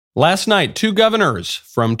Last night, two governors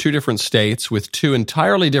from two different states with two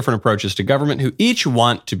entirely different approaches to government who each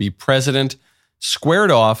want to be president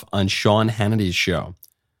squared off on Sean Hannity's show.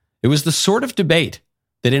 It was the sort of debate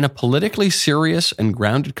that in a politically serious and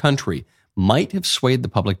grounded country might have swayed the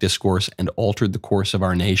public discourse and altered the course of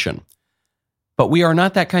our nation. But we are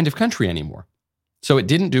not that kind of country anymore. So it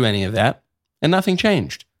didn't do any of that, and nothing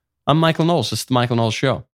changed. I'm Michael Knowles. This is The Michael Knowles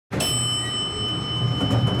Show.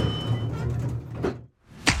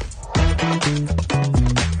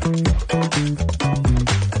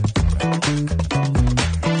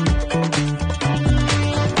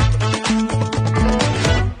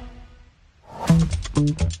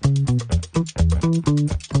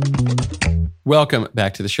 Welcome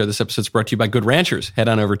back to the show. This episode is brought to you by Good Ranchers. Head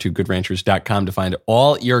on over to goodranchers.com to find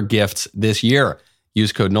all your gifts this year.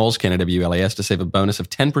 Use code Knowles, K-N-W-L-A-S, to save a bonus of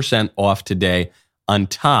 10% off today on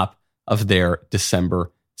top of their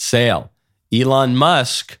December sale. Elon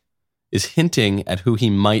Musk is hinting at who he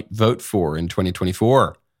might vote for in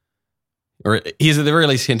 2024. Or he's at the very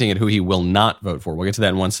least hinting at who he will not vote for. We'll get to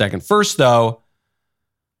that in 1 second. First, though,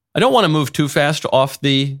 I don't want to move too fast off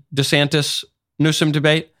the DeSantis-Newsom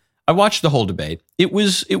debate. I watched the whole debate. It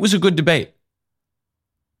was a good debate.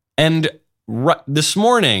 And this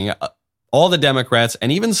morning, all the Democrats and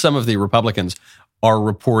even some of the Republicans are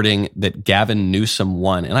reporting that Gavin Newsom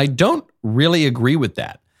won. And I don't really agree with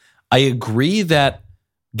that. I agree that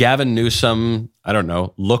Gavin Newsom, I don't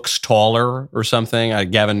know, looks taller or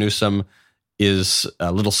something. Gavin Newsom is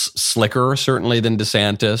a little slicker, certainly, than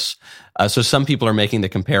DeSantis. So some people are making the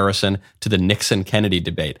comparison to the Nixon-Kennedy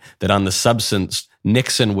debate, that on the substance,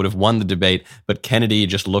 Nixon would have won the debate, but Kennedy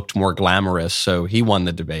just looked more glamorous, so he won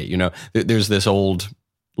the debate. You know, there's this old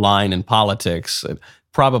line in politics,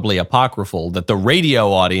 probably apocryphal, that the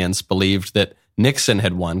radio audience believed that Nixon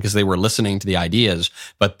had won because they were listening to the ideas,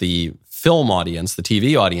 but the film audience, the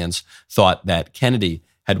TV audience, thought that Kennedy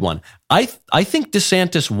had won. I think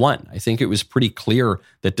DeSantis won. I think it was pretty clear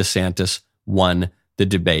that DeSantis won the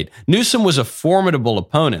debate. Newsom was a formidable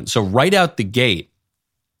opponent. So right out the gate,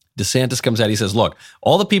 DeSantis comes out, he says, look,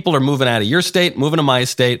 all the people are moving out of your state, moving to my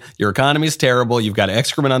state. Your economy is terrible. You've got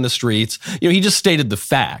excrement on the streets. You know, he just stated the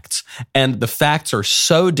facts. And the facts are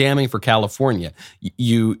so damning for California.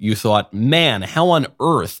 You thought, man, how on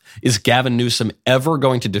earth is Gavin Newsom ever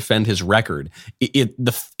going to defend his record?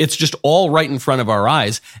 It's just all right in front of our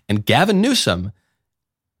eyes. And Gavin Newsom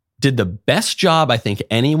did the best job I think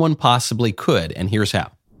anyone possibly could. And here's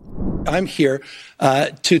how. I'm here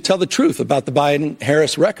to tell the truth about the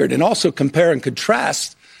Biden-Harris record and also compare and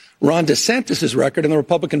contrast Ron DeSantis' record and the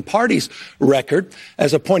Republican Party's record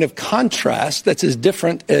as a point of contrast that's as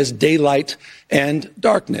different as daylight and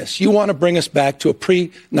darkness. You want to bring us back to a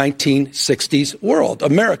pre-1960s world,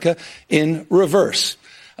 America in reverse.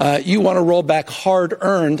 You want to roll back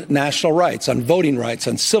hard-earned national rights on voting rights,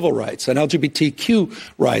 on civil rights, on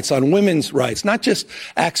LGBTQ rights, on women's rights, not just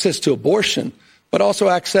access to abortion, but also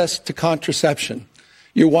access to contraception.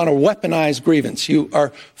 You want to weaponize grievance. You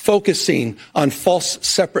are focusing on false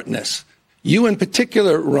separateness. You in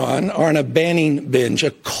particular, Ron, are on a banning binge,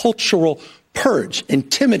 a cultural purge,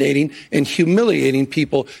 intimidating and humiliating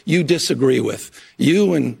people you disagree with.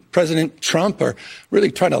 You and President Trump are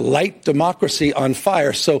really trying to light democracy on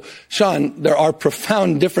fire. So, Sean, there are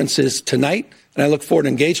profound differences tonight, and I look forward to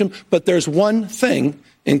engaging them. But there's one thing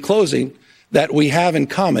in closing that we have in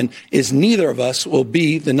common is neither of us will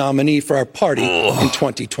be the nominee for our party in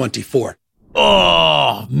 2024.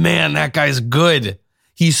 Oh, man, that guy's good.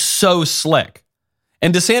 He's so slick.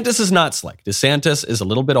 And DeSantis is not slick. DeSantis is a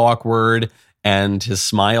little bit awkward, and his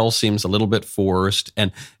smile seems a little bit forced.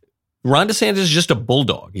 And Ron DeSantis is just a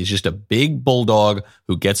bulldog. He's just a big bulldog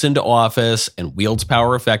who gets into office and wields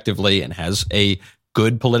power effectively and has a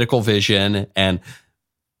good political vision. And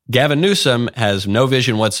Gavin Newsom has no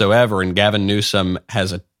vision whatsoever, and Gavin Newsom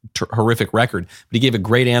has a horrific record, but he gave a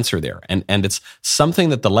great answer there. And it's something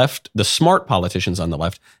that the left, the smart politicians on the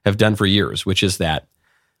left, have done for years, which is that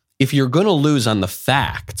if you're going to lose on the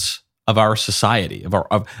facts of our society,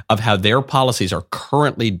 of how their policies are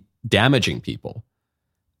currently damaging people,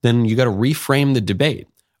 then you got to reframe the debate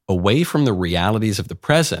away from the realities of the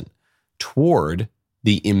present toward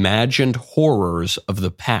the imagined horrors of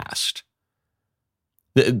the past.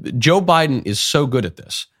 Joe Biden is so good at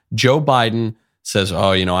this. Joe Biden says,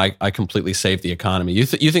 oh, you know, I completely saved the economy. You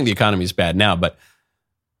think the economy is bad now, but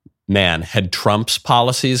man, had Trump's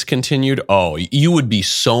policies continued, oh, you would be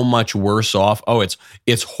so much worse off. Oh,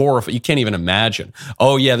 it's horrible. You can't even imagine.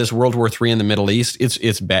 Oh, yeah, this World War III in the Middle East,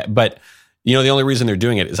 it's bad. But The only reason they're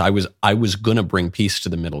doing it is I was going to bring peace to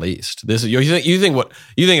the Middle East. This is you think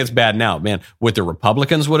it's bad now, man. What the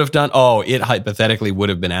Republicans would have done, it hypothetically would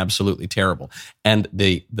have been absolutely terrible. And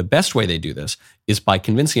the best way they do this is by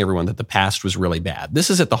convincing everyone that the past was really bad. This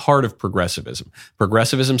is at the heart of progressivism.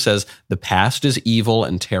 Progressivism says the past is evil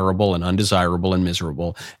and terrible and undesirable and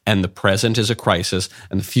miserable, and the present is a crisis,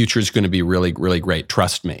 and the future is going to be really, really great.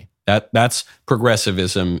 Trust me. That's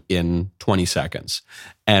progressivism in 20 seconds.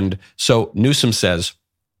 And so Newsom says,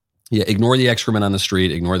 ignore the excrement on the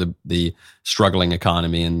street, ignore the struggling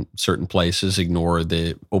economy in certain places, ignore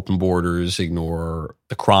the open borders, ignore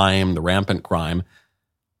the crime, the rampant crime.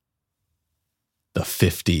 The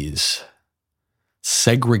 50s,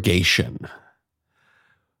 segregation,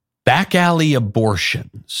 back alley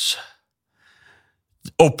abortions,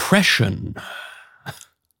 oppression,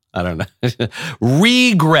 I don't know,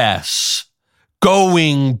 regress,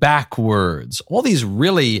 going backwards, all these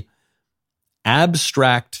really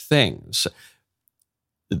abstract things.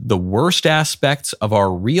 The worst aspects of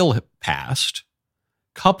our real past,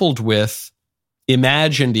 coupled with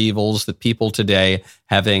imagined evils that people today,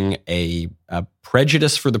 having a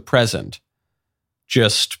prejudice for the present,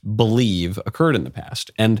 just believe occurred in the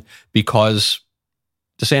past. And because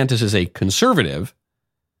DeSantis is a conservative,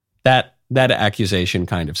 that accusation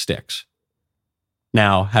kind of sticks.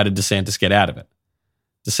 Now, how did DeSantis get out of it?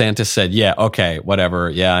 DeSantis said, yeah, okay, whatever.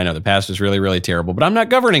 Yeah, I know the past is really, really terrible, but I'm not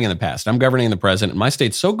governing in the past. I'm governing in the present. And my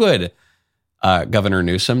state's so good, Governor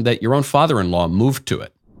Newsom, that your own father-in-law moved to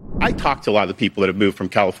it. I talked to a lot of the people that have moved from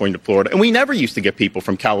California to Florida, and we never used to get people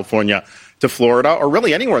from California to Florida or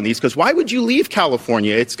really anywhere in the East, because why would you leave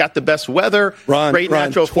California? It's got the best weather, great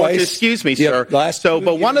natural forces. Excuse me, sir.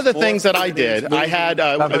 But one of the things that I did, I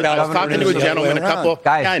was talking to a gentleman, a couple.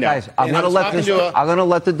 Guys, I'm going to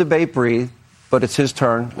let the debate breathe. But it's his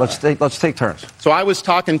turn. Let's take turns. So I was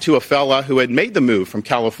talking to a fella who had made the move from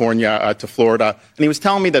California to Florida, and he was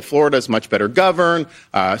telling me that Florida is much better governed,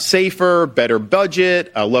 safer, better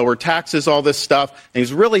budget, lower taxes, all this stuff. And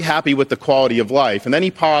he's really happy with the quality of life. And then he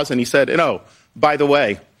paused and he said, by the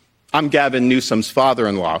way, I'm Gavin Newsom's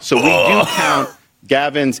father-in-law. So we do count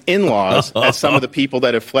Gavin's in-laws as some of the people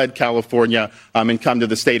that have fled California and come to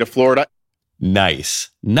the state of Florida. Nice.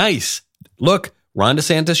 Look, Ron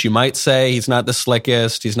DeSantis, you might say he's not the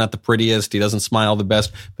slickest, he's not the prettiest, he doesn't smile the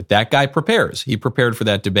best, but that guy prepares. He prepared for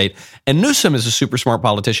that debate. And Newsom is a super smart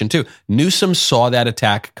politician too. Newsom saw that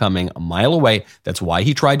attack coming a mile away. That's why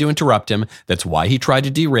he tried to interrupt him. That's why he tried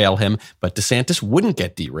to derail him. But DeSantis wouldn't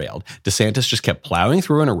get derailed. DeSantis just kept plowing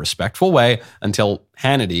through in a respectful way until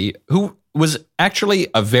Hannity, who was actually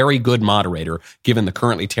a very good moderator, given the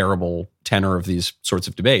currently terrible tenor of these sorts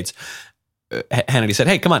of debates, Hannity said,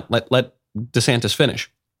 hey, come on, let DeSantis finish.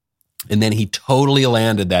 And then he totally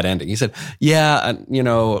landed that ending. He said, yeah,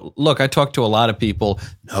 look, I talked to a lot of people.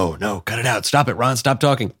 No, cut it out. Stop it, Ron. Stop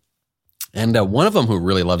talking. And one of them who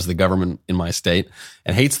really loves the government in my state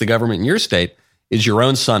and hates the government in your state is your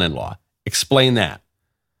own son-in-law. Explain that.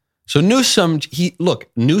 So Newsom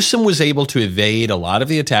was able to evade a lot of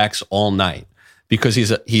the attacks all night because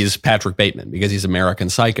he's Patrick Bateman, because he's American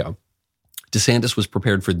Psycho. DeSantis was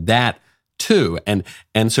prepared for that too.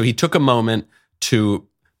 And so he took a moment to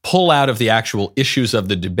pull out of the actual issues of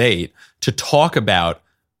the debate to talk about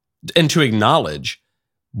and to acknowledge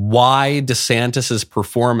why DeSantis's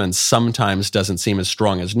performance sometimes doesn't seem as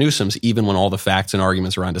strong as Newsom's, even when all the facts and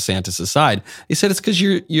arguments are on DeSantis' side. He said, it's because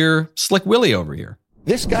you're Slick Willie over here.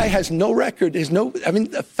 This guy has no record.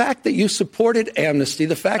 The fact that you supported amnesty,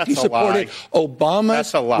 the fact you supported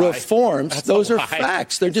Obama's reforms, those are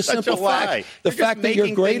facts. They're just simple facts. The fact that your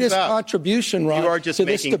greatest contribution, Ron, to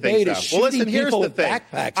this debate is shooting people with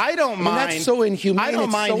backpacks. I don't mind. That's so inhumane. I don't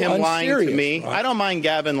mind him lying to me. I don't mind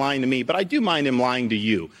Gavin lying to me, but I do mind him lying to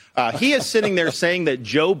you. He is sitting there saying that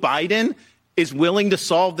Joe Biden is willing to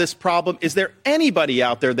solve this problem. Is there anybody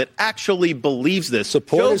out there that actually believes this? Joe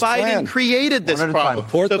Biden created this problem.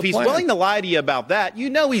 So if he's willing to lie to you about that,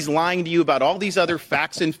 he's lying to you about all these other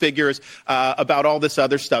facts and figures, about all this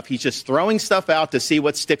other stuff. He's just throwing stuff out to see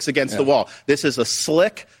what sticks against the wall. This is a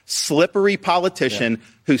slick, slippery politician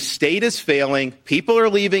whose state is failing. People are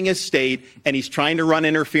leaving his state, and he's trying to run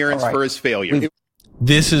interference for his failure.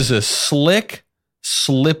 This is a slick,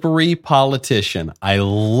 slippery politician. I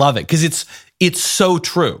love it because it's so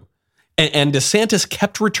true. And DeSantis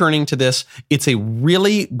kept returning to this. It's a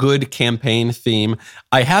really good campaign theme.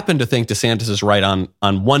 I happen to think DeSantis is right on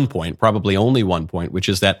one point, probably only one point, which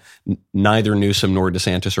is that neither Newsom nor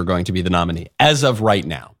DeSantis are going to be the nominee as of right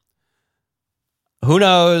now. Who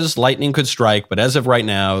knows? Lightning could strike, but as of right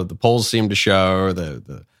now, the polls seem to show,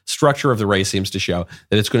 the structure of the race seems to show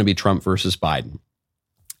that it's going to be Trump versus Biden.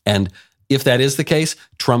 And If that is the case,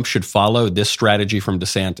 Trump should follow this strategy from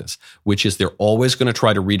DeSantis, which is they're always going to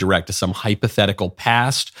try to redirect to some hypothetical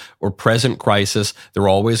past or present crisis. They're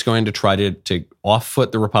always going to try to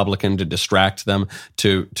off-foot the Republican, to distract them,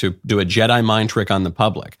 to do a Jedi mind trick on the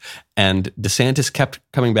public. And DeSantis kept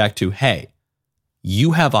coming back to, hey,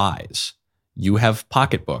 you have eyes, you have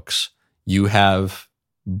pocketbooks, you have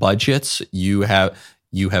budgets, you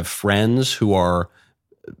have friends who are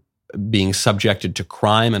being subjected to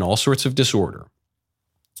crime and all sorts of disorder.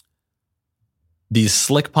 These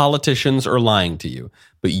slick politicians are lying to you,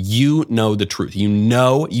 but you know the truth. You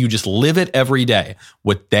know, you just live it every day.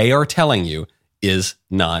 What they are telling you is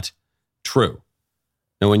not true.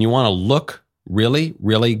 Now, when you want to look really,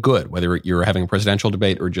 really good, whether you're having a presidential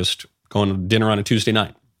debate or just going to dinner on a Tuesday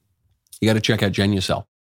night, you got to check out Genucel.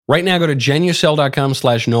 Right now, go to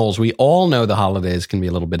Genucel.com/Knowles. We all know the holidays can be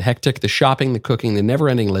a little bit hectic, the shopping, the cooking, the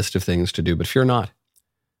never-ending list of things to do, but fear not,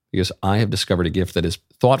 because I have discovered a gift that is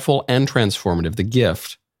thoughtful and transformative, the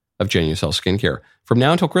gift of Genucel skincare. From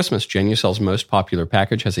now until Christmas, Genucel's most popular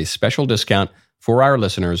package has a special discount for our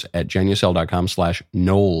listeners at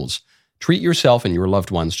Genucel.com/Knowles. Treat yourself and your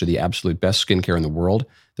loved ones to the absolute best skincare in the world.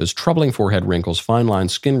 Those troubling forehead wrinkles, fine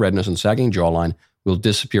lines, skin redness, and sagging jawline will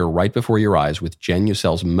disappear right before your eyes with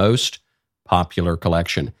Genucel's most popular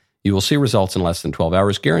collection. You will see results in less than 12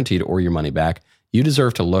 hours, guaranteed, or your money back. You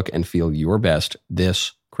deserve to look and feel your best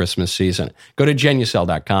this Christmas season. Go to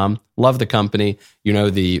Genucel.com. Love the company. You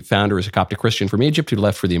know the founder is a Coptic Christian from Egypt who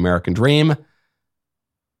left for the American dream.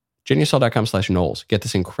 Genucel.com/Knowles. Get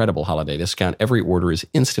this incredible holiday discount. Every order is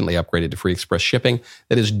instantly upgraded to free express shipping.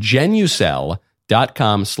 That is Genucel.com/Knowles,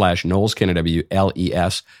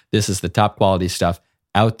 Knowles. This is the top quality stuff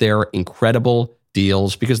out there. Incredible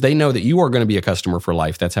deals because they know that you are going to be a customer for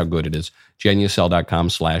life. That's how good it is.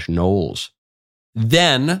 Genucel.com/Knowles.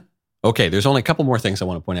 Then, okay, there's only a couple more things I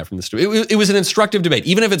want to point out from this debate. It was an instructive debate.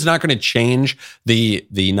 Even if it's not going to change the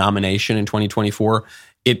nomination in 2024,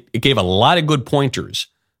 it gave a lot of good pointers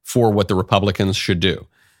for what the Republicans should do.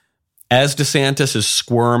 As DeSantis is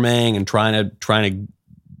squirming and trying to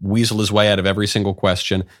weasel his way out of every single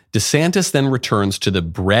question, DeSantis then returns to the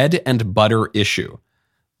bread and butter issue.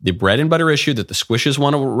 The bread and butter issue that the squishes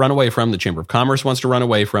want to run away from, the Chamber of Commerce wants to run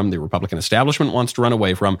away from, the Republican establishment wants to run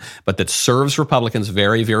away from, but that serves Republicans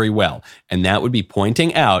very, very well. And that would be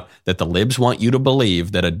pointing out that the libs want you to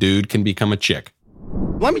believe that a dude can become a chick.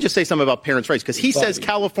 Let me just say something about parents' rights, because he says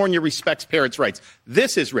California respects parents' rights.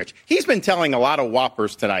 This is rich. He's been telling a lot of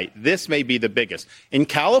whoppers tonight. This may be the biggest. In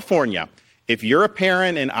California, if you're a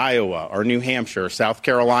parent in Iowa or New Hampshire or South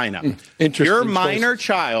Carolina, your minor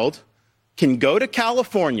child can go to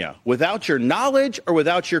California without your knowledge or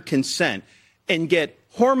without your consent and get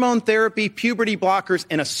hormone therapy, puberty blockers,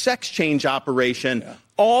 and a sex change operation,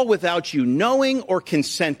 all without you knowing or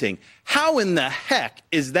consenting. How in the heck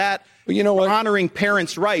is that honoring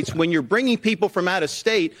parents' rights when you're bringing people from out of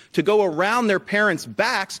state to go around their parents'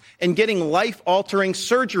 backs and getting life-altering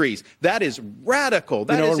surgeries? That is radical.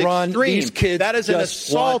 That is extreme. That is an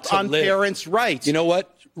assault on parents' rights. You know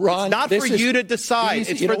what, Ron? It's not for you to decide.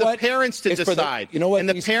 It's for the parents to decide. And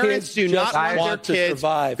the parents do not want their kids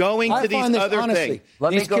going to these other things.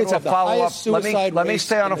 Let me go to a follow-up. Let me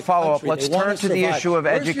stay on a follow-up. Let's turn to the issue of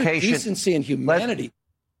education. Decency and humanity.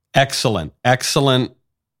 Excellent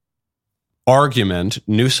argument.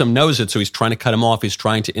 Newsom knows it, so he's trying to cut him off. He's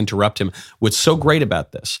trying to interrupt him. What's so great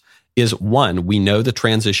about this is, one, we know the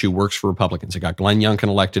trans issue works for Republicans. It got Glenn Youngkin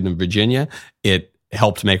elected in Virginia. It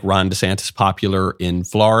helped make Ron DeSantis popular in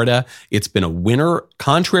Florida. It's been a winner,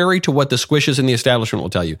 contrary to what the squishes in the establishment will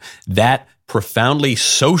tell you. That profoundly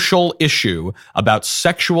social issue about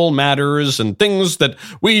sexual matters and things that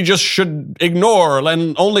we just should ignore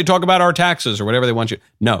and only talk about our taxes or whatever they want you.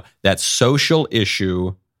 No, that social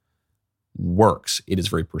issue works. It is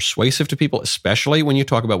very persuasive to people, especially when you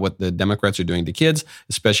talk about what the Democrats are doing to kids,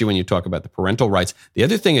 especially when you talk about the parental rights. The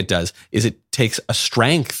other thing it does is it takes a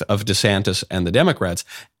strength of DeSantis and the Democrats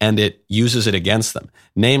and it uses it against them,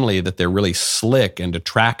 namely that they're really slick and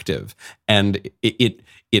attractive. And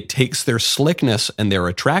it takes their slickness and their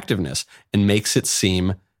attractiveness and makes it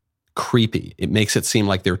seem creepy. It makes it seem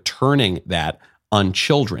like they're turning that on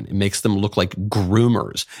children. It makes them look like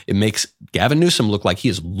groomers. It makes Gavin Newsom look like he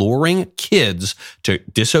is luring kids to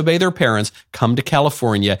disobey their parents, come to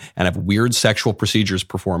California, and have weird sexual procedures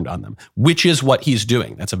performed on them, which is what he's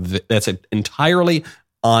doing. That's an entirely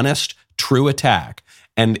honest, true attack.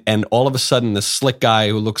 And all of a sudden, this slick guy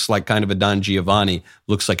who looks like kind of a Don Giovanni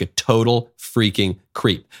looks like a total freaking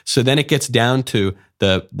creep. So then it gets down to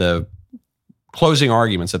the closing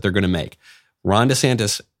arguments that they're going to make. Ron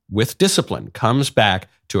DeSantis, with discipline, comes back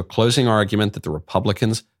to a closing argument that the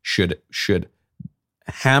Republicans should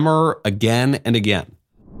hammer again and again.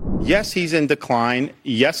 Yes, he's in decline.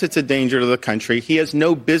 Yes, it's a danger to the country. He has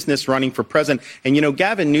no business running for president. And,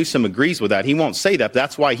 Gavin Newsom agrees with that. He won't say that.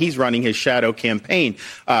 That's why he's running his shadow campaign.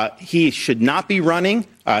 He should not be running.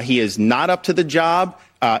 He is not up to the job.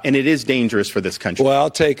 And it is dangerous for this country.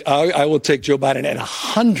 Well, I will take Joe Biden at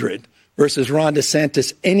 100 versus Ron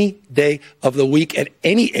DeSantis any day of the week at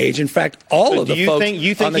any age. In fact, all of the folks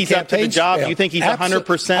you think he's up to the job? Trail. You think he's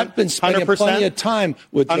 100%? I've been spending 100%? Plenty of time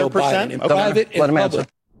with Joe Biden in private and public. Answer.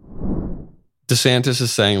 DeSantis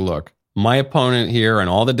is saying, look, my opponent here and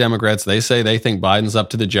all the Democrats, they say they think Biden's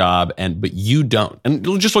up to the job, but you don't. And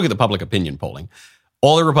just look at the public opinion polling.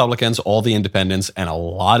 All the Republicans, all the independents, and a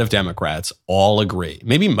lot of Democrats all agree.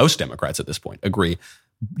 Maybe most Democrats at this point agree.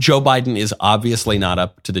 Joe Biden is obviously not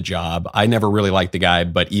up to the job. I never really liked the guy,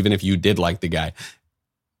 but even if you did like the guy,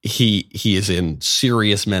 he is in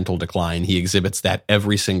serious mental decline. He exhibits that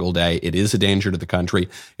every single day. It is a danger to the country.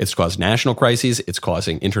 It's caused national crises. It's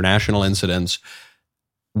causing international incidents.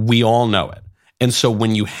 We all know it. And so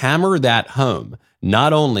when you hammer that home,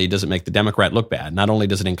 not only does it make the Democrat look bad, not only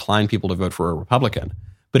does it incline people to vote for a Republican,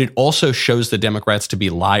 but it also shows the Democrats to be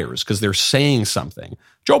liars because they're saying something.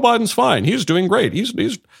 Joe Biden's fine. He's doing great.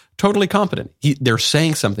 He's totally competent. They're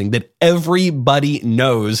saying something that everybody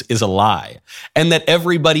knows is a lie, and that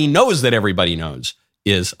everybody knows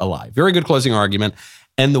is a lie. Very good closing argument.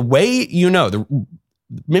 And the way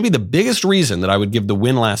maybe the biggest reason that I would give the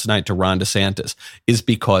win last night to Ron DeSantis is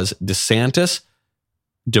because DeSantis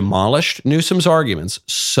demolished Newsom's arguments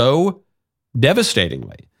so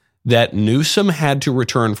devastatingly that Newsom had to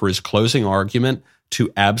return for his closing argument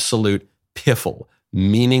to absolute piffle,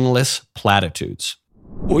 meaningless platitudes.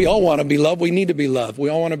 We all want to be loved. We need to be loved. We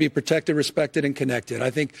all want to be protected, respected, and connected.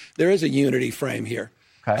 I think there is a unity frame here.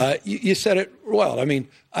 Okay. You said it well. I mean,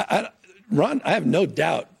 Ron, I have no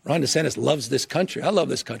doubt Ron DeSantis loves this country. I love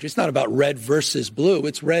this country. It's not about red versus blue.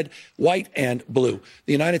 It's red, white, and blue.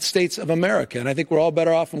 The United States of America. And I think we're all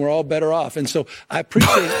better off, and we're all better off. And so I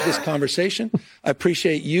appreciate this conversation. I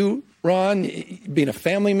appreciate you, Ron, being a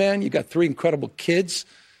family man. You got 3 incredible kids.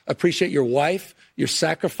 I appreciate your wife, your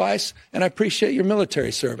sacrifice, and I appreciate your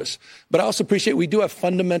military service. But I also appreciate we do have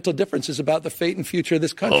fundamental differences about the fate and future of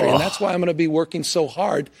this country. And that's why I'm going to be working so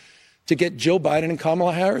hard to get Joe Biden and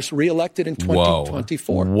Kamala Harris reelected in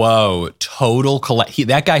 2024. Whoa. Total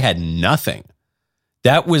that guy had nothing.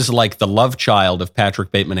 That was like the love child of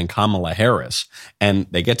Patrick Bateman and Kamala Harris. And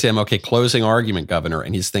they get to him, okay, closing argument, Governor.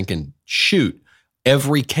 And he's thinking, shoot,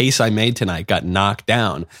 every case I made tonight got knocked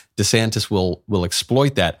down. DeSantis will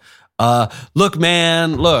exploit that. Look,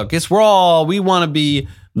 man, we want to be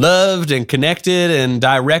loved and connected and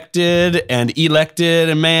directed and elected.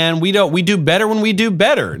 And man, we do better when we do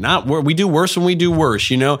better. We do worse when we do worse.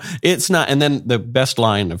 It's not. And then the best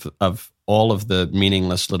line of all of the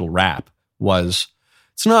meaningless little rap was,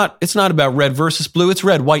 it's not about red versus blue. It's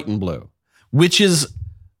red, white, and blue, which is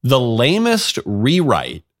the lamest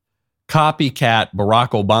rewrite copycat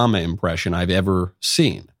Barack Obama impression I've ever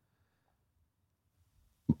seen.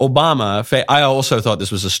 Obama, I also thought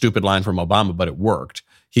this was a stupid line from Obama, but it worked.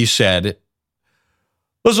 He said,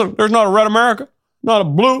 listen, there's not a red America, not a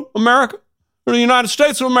blue America, there's the United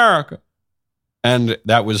States of America. And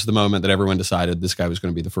that was the moment that everyone decided this guy was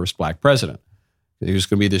going to be the first black president. He was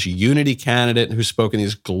going to be this unity candidate who spoke in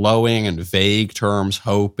these glowing and vague terms,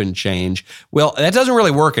 hope and change. Well, that doesn't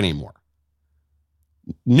really work anymore.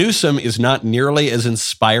 Newsom is not nearly as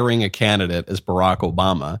inspiring a candidate as Barack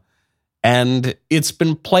Obama, and it's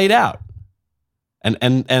been played out.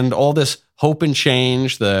 And all this hope and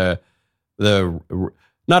change, the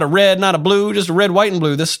not a red, not a blue, just a red, white, and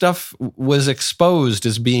blue, this stuff was exposed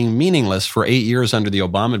as being meaningless for 8 years under the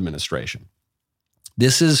Obama administration.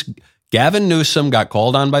 This is Gavin Newsom got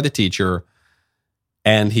called on by the teacher,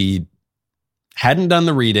 and he hadn't done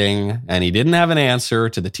the reading, and he didn't have an answer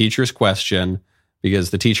to the teacher's question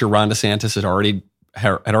because the teacher, Ron DeSantis, had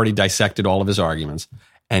already dissected all of his arguments,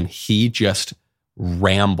 and he just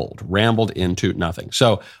rambled into nothing.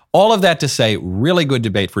 So all of that to say, really good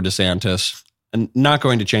debate for DeSantis, and not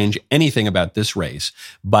going to change anything about this race.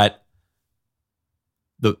 But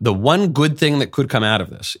the one good thing that could come out of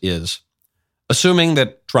this is, assuming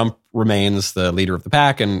that Trump remains the leader of the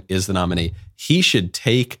pack and is the nominee, he should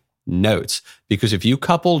take notes. Because if you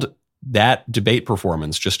coupled that debate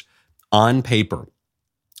performance just on paper,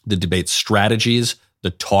 the debate strategies,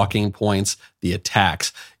 the talking points, the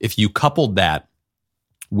attacks, if you coupled that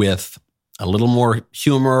with a little more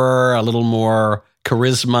humor, a little more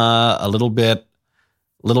charisma, a little bit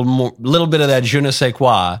of that je ne sais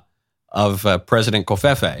quoi of President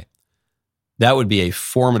Covfefe, That would be a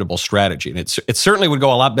formidable strategy. And it certainly would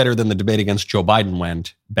go a lot better than the debate against Joe Biden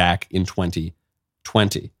went back in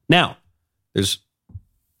 2020. Now, there's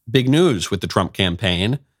big news with the Trump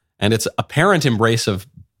campaign and its apparent embrace of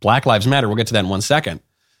Black Lives Matter. We'll get to that in 1 second.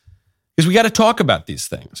 Because we got to talk about these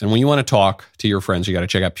things. And when you want to talk to your friends, you got to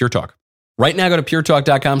check out Pure Talk. Right now, go to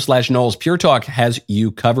puretalk.com/Knowles. Pure Talk has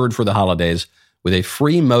you covered for the holidays with a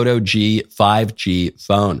free Moto G 5G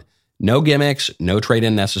phone. No gimmicks, no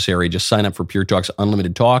trade-in necessary. Just sign up for Pure Talk's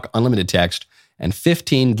unlimited talk, unlimited text, and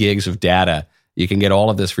 15 gigs of data. You can get all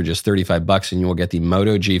of this for just $35, and you will get the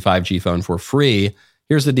Moto G 5G phone for free.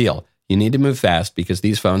 Here's the deal. You need to move fast because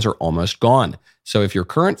these phones are almost gone. So if your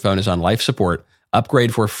current phone is on life support,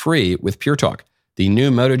 upgrade for free with Pure Talk. The new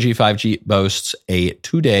Moto G 5G boasts a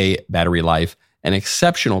 2-day battery life, an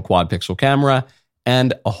exceptional quad-pixel camera,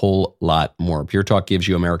 and a whole lot more. Pure Talk gives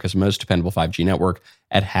you America's most dependable 5G network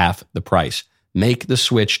at half the price. Make the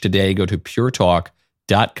switch today. Go to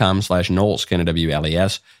puretalk.com/Knowles,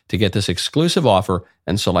 Knowles, to get this exclusive offer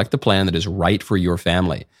and select the plan that is right for your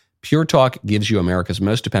family. Pure Talk gives you America's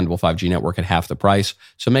most dependable 5G network at half the price.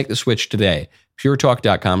 So make the switch today.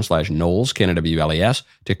 puretalk.com/Knowles, Knowles,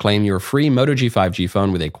 to claim your free Moto G 5G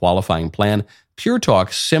phone with a qualifying plan. Pure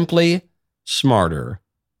Talk, simply smarter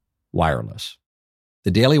wireless.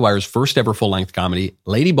 The Daily Wire's first ever full-length comedy,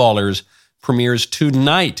 Lady Ballers, premieres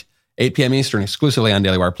tonight, 8 p.m. Eastern, exclusively on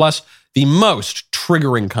Daily Wire Plus. The most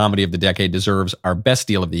triggering comedy of the decade deserves our best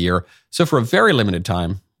deal of the year. So for a very limited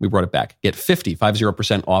time, we brought it back. Get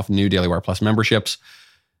 50% off new Daily Wire Plus memberships.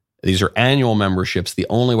 These are annual memberships. The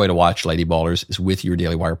only way to watch Lady Ballers is with your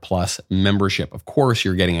Daily Wire Plus membership. Of course,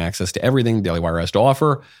 you're getting access to everything Daily Wire has to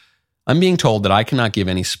offer. I'm being told that I cannot give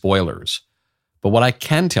any spoilers. But what I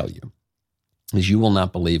can tell you is you will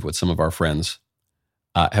not believe what some of our friends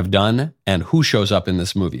have done and who shows up in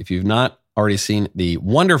this movie. If you've not already seen the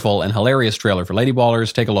wonderful and hilarious trailer for Lady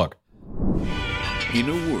Ballers, take a look. In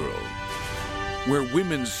a world where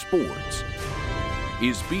women's sports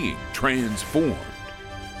is being transformed,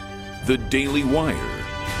 the Daily Wire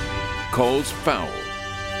calls foul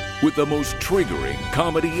with the most triggering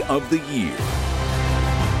comedy of the year.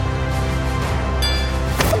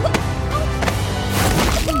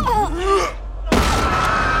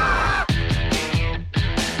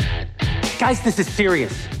 Guys, this is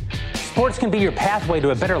serious. Sports can be your pathway to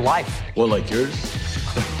a better life. Well, like yours?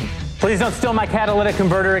 Please don't steal my catalytic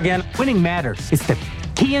converter again. Winning matters. It's the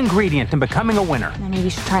key ingredient in becoming a winner. Maybe you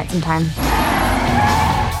should try it sometime.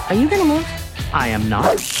 Are you gonna move? I am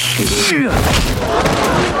not.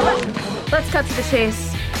 Let's cut to the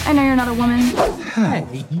chase. I know you're not a woman. Hey,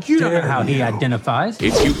 you don't know how he identifies.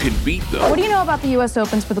 If you can beat them. What do you know about the U.S.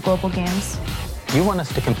 Opens for the Global Games? You want us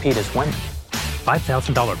to compete as women.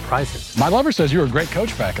 $5,000 prizes. My lover says you were a great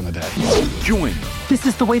coach back in the day. Join them. This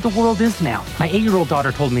is the way the world is now. My 8-year-old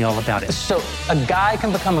daughter told me all about it. So a guy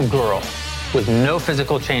can become a girl with no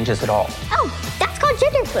physical changes at all. Oh, that's called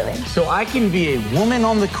gender fluid. So I can be a woman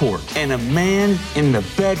on the court and a man in the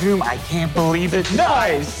bedroom. I can't believe it.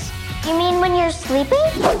 Nice! You mean when you're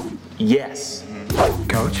sleeping? Yes.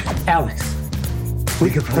 Coach? Alex, We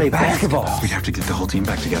could play basketball. We have to get the whole team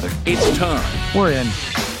back together. It's time we're in.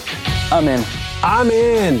 I'm in. I'm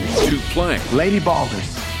in. to play Lady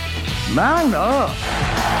Ballers. Mount up.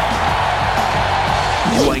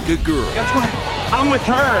 like a girl. That's right. I'm with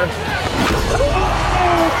her.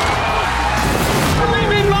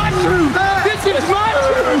 Believe in my truth. This is my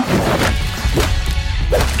truth.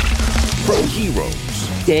 From heroes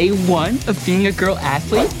Day one of being a girl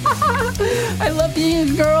athlete. I love being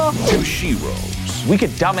a girl. to sheroes. We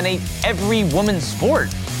could dominate every woman's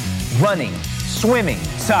sport. Running, swimming,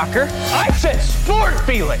 soccer. I said sport,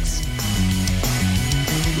 Felix!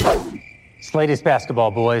 It's ladies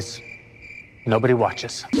basketball, boys. Nobody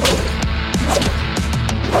watches.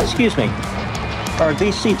 Excuse me. Are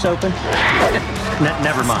these seats open?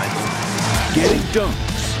 Never mind. Getting dunks.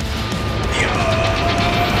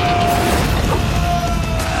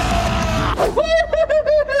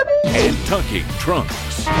 And tucking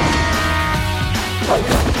trunks.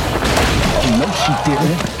 No, she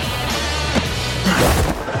didn't.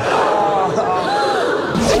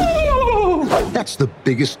 That's the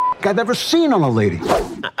biggest I've ever seen on a lady.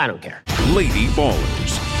 I don't care. Lady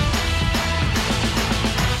Ballers.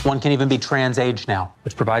 One can even be trans age now,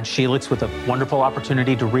 which provides Sheelix with a wonderful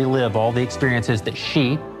opportunity to relive all the experiences that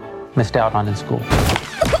she missed out on in school.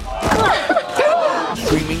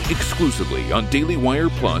 Streaming exclusively on Daily Wire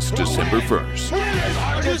Plus December 1st.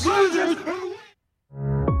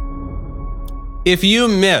 If you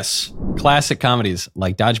miss classic comedies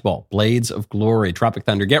like Dodgeball, Blades of Glory, Tropic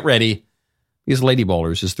Thunder, get ready Because Lady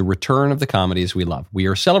Bowlers is the return of the comedies we love. We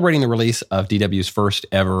are celebrating the release of DW's first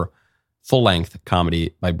ever full-length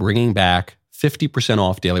comedy by bringing back 50%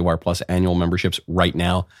 off Daily Wire Plus annual memberships right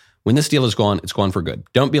now. When this deal is gone, it's gone for good.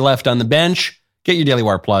 Don't be left on the bench. Get your Daily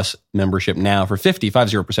Wire Plus membership now for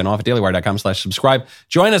 50% off at dailywire.com/subscribe.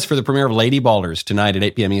 Join us for the premiere of Lady Ballers tonight at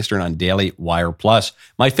 8 p.m. Eastern on Daily Wire Plus.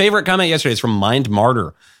 My favorite comment yesterday is from Mind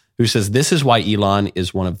Martyr, who says, this is why Elon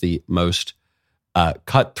is one of the most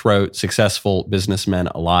cutthroat, successful businessmen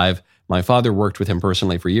alive. My father worked with him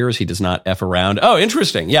personally for years. He does not F around. Oh,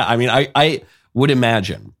 interesting. Yeah, I mean, I would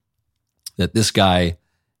imagine that this guy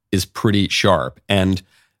is pretty sharp. And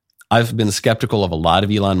I've been skeptical of a lot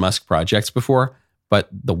of Elon Musk projects before, but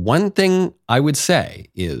the one thing I would say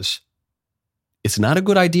is it's not a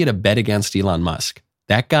good idea to bet against Elon Musk.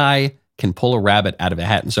 That guy can pull a rabbit out of a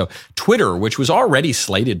hat. And so Twitter, which was already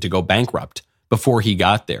slated to go bankrupt before he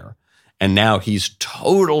got there, and now he's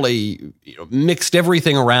totally mixed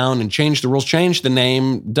everything around and changed the rules, changed the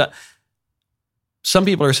name. Some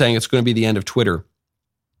people are saying it's going to be the end of Twitter.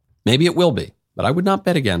 Maybe it will be, but I would not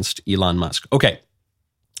bet against Elon Musk. Okay,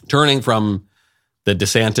 turning from the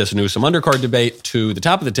DeSantis Newsom undercard debate to the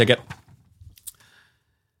top of the ticket.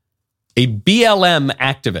 A BLM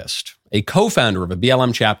activist, a co-founder of a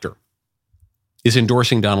BLM chapter, is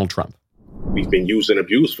endorsing Donald Trump. We've been used and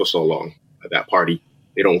abused for so long at that party.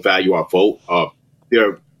 They don't value our vote.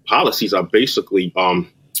 Their policies are basically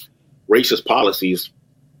racist policies,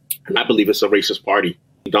 and I believe it's a racist party.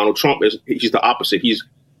 Donald Trump he's the opposite. He's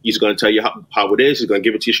going to tell you how it is. He's going to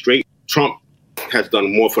give it to you straight. Trump has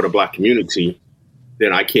done more for the black community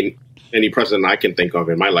than any president I can think of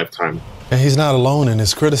in my lifetime. And he's not alone in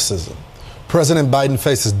his criticism. President Biden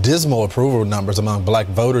faces dismal approval numbers among black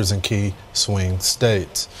voters in key swing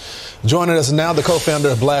states. Joining us now, the co-founder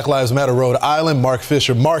of Black Lives Matter Rhode Island, Mark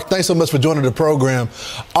Fisher. Mark, thanks so much for joining the program.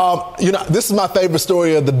 This is my favorite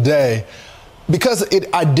story of the day because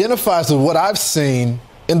it identifies with what I've seen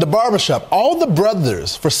in the barbershop. All the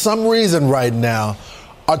brothers, for some reason right now,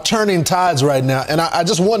 are turning tides right now. And I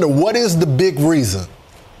just wonder, what is the big reason?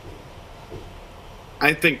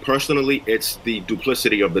 I think personally, it's the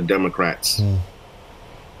duplicity of the Democrats,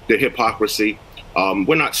 the hypocrisy.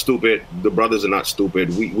 We're not stupid. The brothers are not stupid.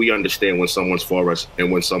 We understand when someone's for us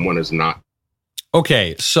and when someone is not.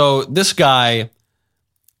 Okay, so this guy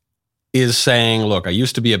is saying, look, I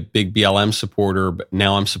used to be a big BLM supporter, but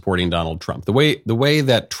now I'm supporting Donald Trump. The way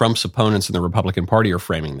that Trump's opponents in the Republican Party are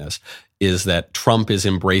framing this is that Trump is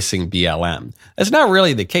embracing BLM. That's not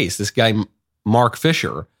really the case. This guy, Mark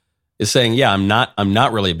Fisher, is saying, yeah, I'm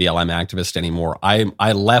not really a BLM activist anymore.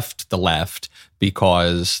 I left the left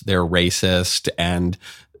because they're racist and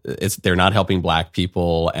they're not helping black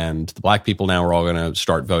people, and the black people now are all going to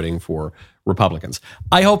start voting for Republicans.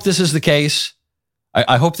 I hope this is the case.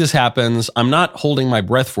 I hope this happens. I'm not holding my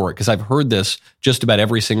breath for it because I've heard this just about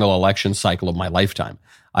every single election cycle of my lifetime.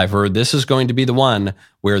 I've heard this is going to be the one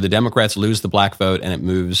where the Democrats lose the black vote and it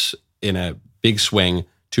moves in a big swing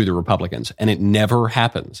to the Republicans. And it never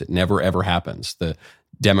happens. It never, ever happens. The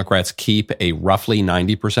Democrats keep a roughly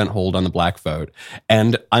 90% hold on the black vote.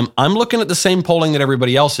 And I'm looking at the same polling that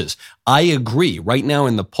everybody else is. I agree. Right now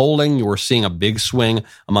in the polling, you're seeing a big swing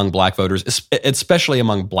among black voters, especially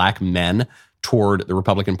among black men, toward the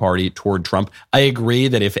Republican Party, toward Trump. I agree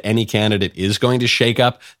that if any candidate is going to shake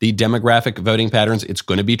up the demographic voting patterns, it's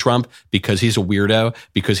going to be Trump because he's a weirdo,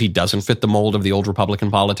 because he doesn't fit the mold of the old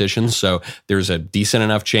Republican politicians. So there's a decent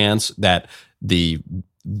enough chance that the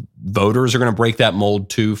voters are going to break that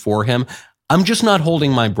mold too for him. I'm just not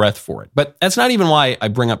holding my breath for it. But that's not even why I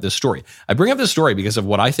bring up this story. I bring up this story because of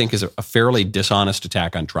what I think is a fairly dishonest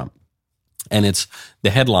attack on Trump. And it's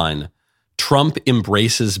the headline, Trump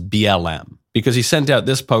embraces BLM, because he sent out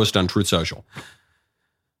this post on Truth Social.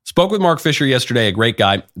 Spoke with Mark Fisher yesterday, a great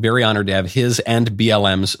guy. Very honored to have his and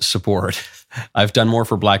BLM's support. I've done more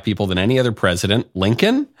for black people than any other president.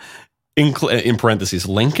 Lincoln, in parentheses,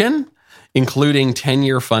 Lincoln, including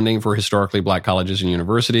 10-year funding for historically black colleges and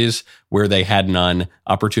universities where they had none,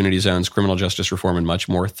 opportunity zones, criminal justice reform, and much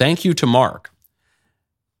more. Thank you to Mark.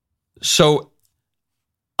 So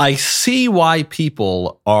I see why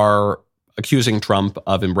people are accusing Trump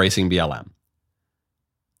of embracing BLM.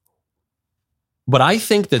 But I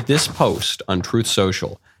think that this post on Truth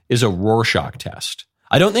Social is a Rorschach test.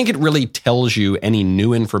 I don't think it really tells you any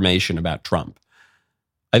new information about Trump.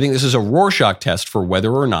 I think this is a Rorschach test for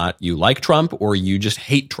whether or not you like Trump or you just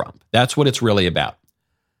hate Trump. That's what it's really about.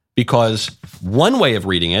 Because one way of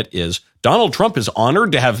reading it is Donald Trump is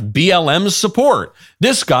honored to have BLM's support.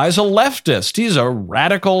 This guy's a leftist. He's a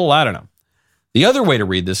radical, I don't know. The other way to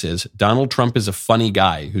read this is Donald Trump is a funny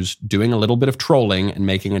guy who's doing a little bit of trolling and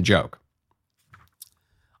making a joke.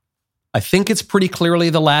 I think it's pretty clearly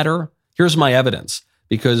the latter. Here's my evidence.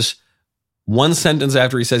 Because one sentence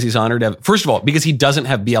after he says he's honored to have, first of all, because he doesn't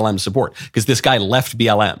have BLM support, because this guy left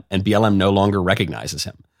BLM and BLM no longer recognizes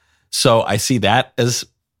him. So I see that as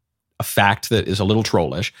a fact that is a little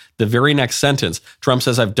trollish. The very next sentence, Trump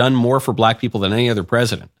says, I've done more for black people than any other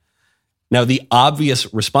president. Now, the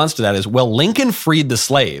obvious response to that is, well, Lincoln freed the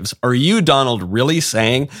slaves. Are you, Donald, really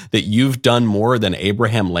saying that you've done more than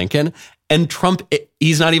Abraham Lincoln? And Trump,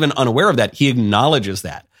 he's not even unaware of that. He acknowledges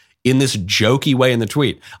that in this jokey way in the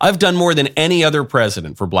tweet. I've done more than any other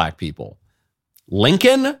president for black people.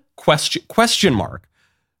 Lincoln? Question mark.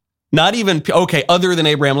 Not even, okay, other than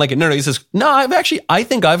Abraham Lincoln. No, he says, no, I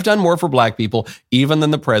think I've done more for black people even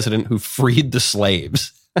than the president who freed the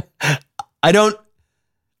slaves.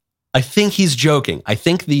 I think he's joking. I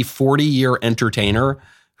think the 40-year entertainer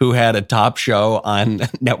who had a top show on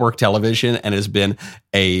network television and has been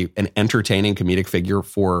an entertaining comedic figure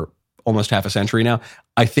for almost half a century now,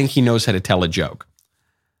 I think he knows how to tell a joke.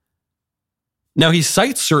 Now, he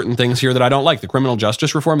cites certain things here that I don't like. The criminal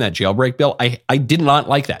justice reform, that jailbreak bill, I did not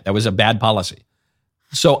like that. That was a bad policy.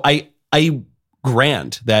 So I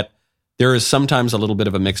grant that there is sometimes a little bit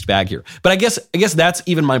of a mixed bag here. But I guess that's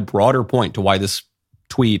even my broader point to why this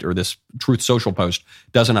tweet or this Truth Social post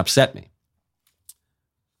doesn't upset me.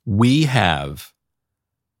 We have,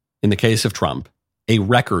 in the case of Trump, a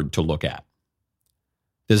record to look at.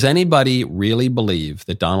 Does anybody really believe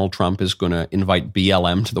that Donald Trump is going to invite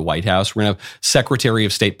BLM to the White House? We're going to have Secretary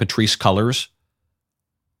of State Patrice Cullors,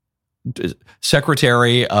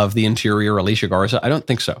 Secretary of the Interior Alicia Garza? I don't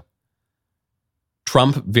think so.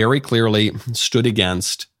 Trump very clearly stood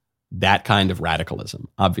against that kind of radicalism,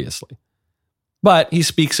 obviously. But he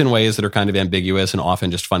speaks in ways that are kind of ambiguous and often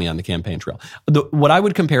just funny on the campaign trail. What I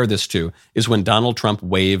would compare this to is when Donald Trump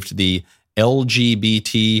waved the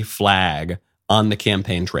LGBT flag on the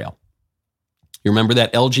campaign trail. You remember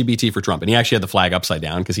that? LGBT for Trump. And he actually had the flag upside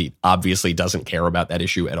down because he obviously doesn't care about that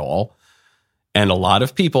issue at all. And a lot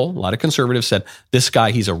of people, a lot of conservatives said, this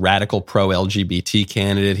guy, he's a radical pro-LGBT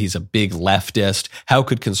candidate. He's a big leftist. How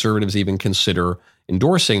could conservatives even consider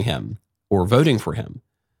endorsing him or voting for him?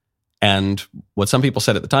 And what some people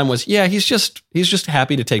said at the time was, yeah, he's just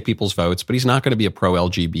happy to take people's votes, but he's not going to be a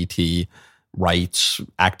pro-LGBT rights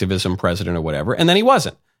activism president or whatever. And then he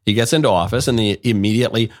wasn't. He gets into office and he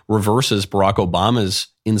immediately reverses Barack Obama's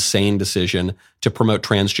insane decision to promote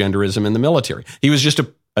transgenderism in the military. He was just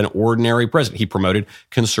an ordinary president. He promoted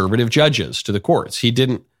conservative judges to the courts. He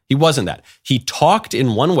wasn't that. He talked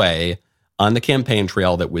in one way on the campaign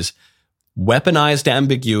trail that was weaponized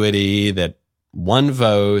ambiguity, that won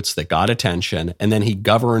votes, that got attention, and then he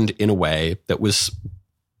governed in a way that was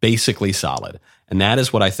basically solid. And that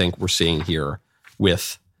is what I think we're seeing here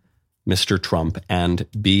with Mr. Trump and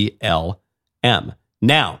BLM.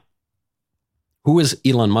 Now, who is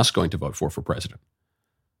Elon Musk going to vote for president?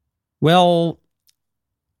 Well,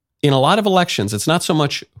 in a lot of elections, it's not so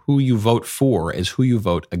much who you vote for as who you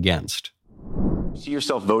vote against. See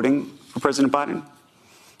yourself voting for President Biden?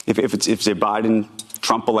 If it's a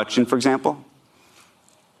Biden-Trump election, for example?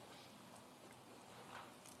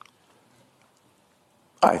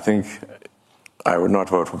 I think I would not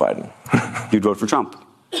vote for Biden. You'd vote for Trump?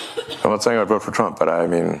 I'm not saying I'd vote for Trump, but I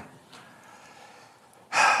mean,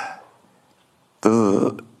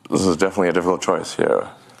 this is definitely a difficult choice here.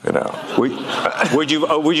 You know, would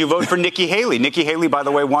you vote for Nikki Haley? Nikki Haley, by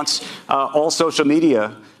the way, wants all social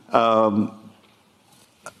media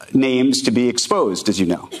names to be exposed, as you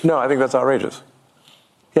know. No, I think that's outrageous.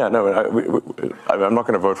 Yeah, no, I'm not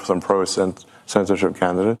going to vote for some pro-censorship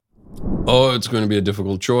candidate. Oh, it's going to be a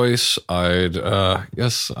difficult choice. I'd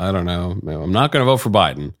guess, I don't know. I'm not going to vote for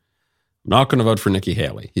Biden. I'm not going to vote for Nikki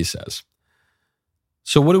Haley, he says.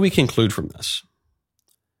 So what do we conclude from this?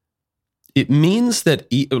 It means that,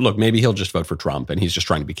 look, maybe he'll just vote for Trump and he's just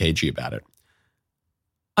trying to be cagey about it.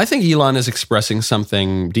 I think Elon is expressing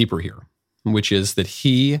something deeper here, which is that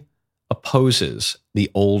he opposes the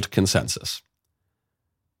old consensus.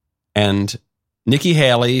 And Nikki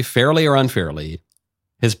Haley, fairly or unfairly,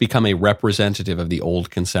 has become a representative of the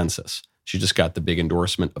old consensus. She just got the big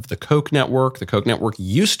endorsement of the Koch network. The Koch network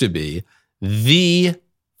used to be the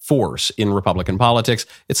force in Republican politics.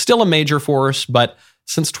 It's still a major force, but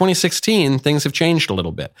since 2016, things have changed a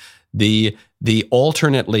little bit. The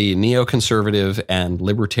alternately neoconservative and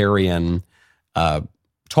libertarian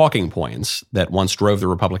talking points that once drove the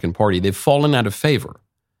Republican Party, they've fallen out of favor.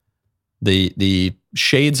 The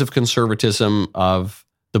shades of conservatism of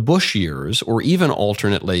the Bush years, or even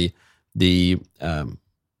alternately the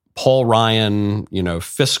Paul Ryan,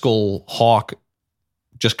 fiscal hawk,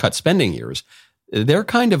 just cut spending years, they're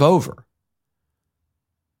kind of over.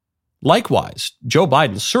 Likewise, Joe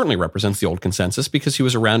Biden certainly represents the old consensus because he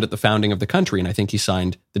was around at the founding of the country, and I think he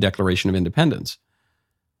signed the Declaration of Independence.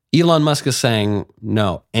 Elon Musk is saying,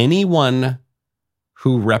 no, anyone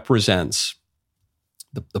who represents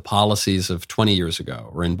the policies of 20 years ago,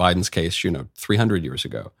 or in Biden's case, 300 years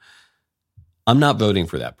ago, I'm not voting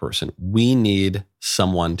for that person. We need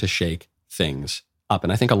someone to shake things up.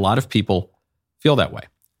 And I think a lot of people feel that way.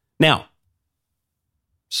 Now,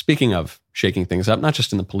 speaking of shaking things up, not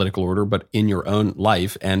just in the political order, but in your own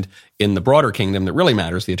life and in the broader kingdom that really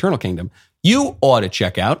matters, the eternal kingdom, you ought to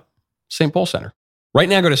check out St. Paul Center. Right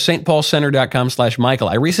now, go to stpaulcenter.com/Michael.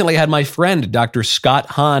 I recently had my friend, Dr.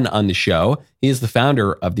 Scott Hahn, on the show. He is the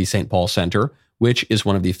founder of the St. Paul Center, which is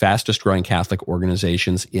one of the fastest growing Catholic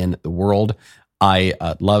organizations in the world. I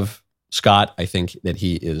love Scott. I think that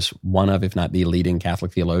he is one of, if not the leading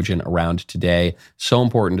Catholic theologian around today. So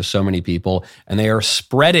important to so many people. And they are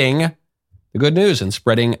spreading the good news and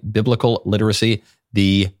spreading biblical literacy.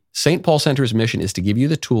 The St. Paul Center's mission is to give you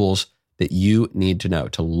the tools that you need to know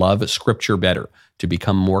to love Scripture better, to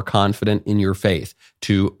become more confident in your faith,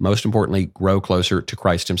 to, most importantly, grow closer to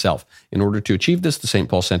Christ himself. In order to achieve this, the St.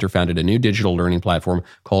 Paul Center founded a new digital learning platform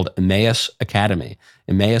called Emmaus Academy.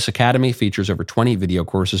 Emmaus Academy features over 20 video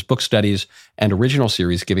courses, book studies, and original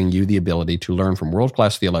series giving you the ability to learn from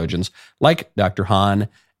world-class theologians like Dr. Hahn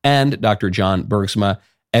and Dr. John Bergsma,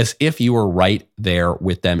 as if you were right there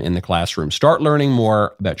with them in the classroom. Start learning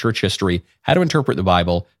more about church history, how to interpret the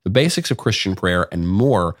Bible, the basics of Christian prayer, and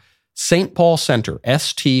more. St. Paul Center,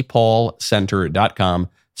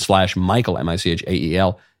 stpaulcenter.com/Michael,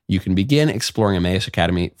 Michael. You can begin exploring Emmaus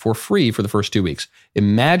Academy for free for the first 2 weeks.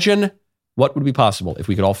 Imagine what would be possible if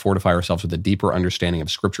we could all fortify ourselves with a deeper understanding of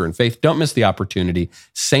Scripture and faith. Don't miss the opportunity.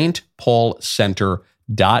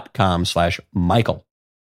 stpaulcenter.com/Michael.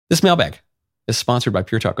 This mailbag is sponsored by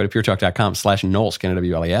Pure Talk. Go to puretalk.com/Knowles,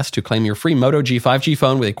 KNWLAS, to claim your free Moto G5G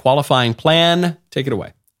phone with a qualifying plan. Take it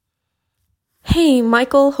away. Hey,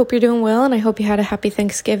 Michael. Hope you're doing well, and I hope you had a happy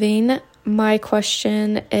Thanksgiving. My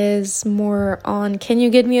question is more on, can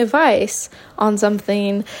you give me advice on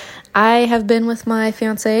something? I have been with my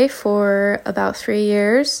fiance for about 3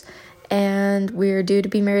 years, and we're due to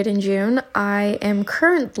be married in June. I am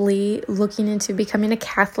currently looking into becoming a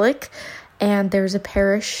Catholic, and there's a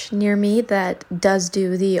parish near me that does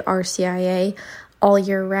do the RCIA all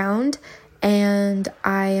year round, and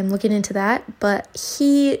I am looking into that, but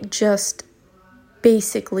he just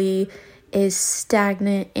basically is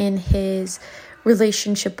stagnant in his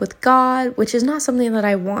relationship with God, which is not something that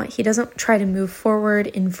I want. He doesn't try to move forward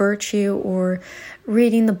in virtue or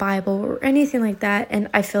reading the Bible or anything like that, and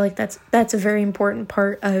I feel like that's a very important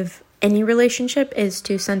part of any relationship, is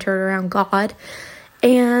to center it around God.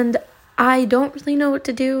 And I don't really know what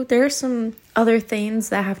to do. There are some other things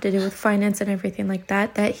that have to do with finance and everything like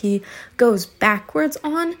that he goes backwards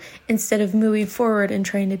on instead of moving forward and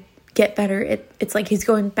trying to get better. It's like he's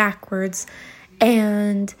going backwards.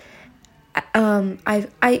 And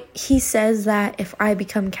he says that if I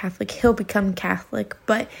become Catholic, he'll become Catholic,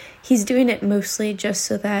 but he's doing it mostly just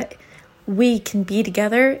so that we can be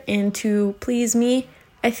together and to please me,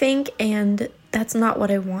 I think, and that's not what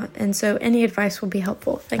I want. And so any advice will be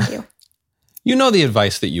helpful. Thank you. You know the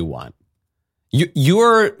advice that you want.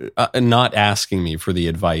 You're not asking me for the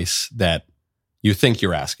advice that you think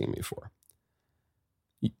you're asking me for.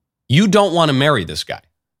 You don't want to marry this guy.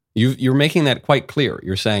 You're making that quite clear.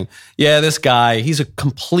 You're saying, yeah, this guy, he's a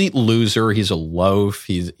complete loser. He's a loaf.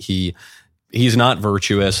 He's not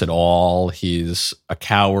virtuous at all. He's a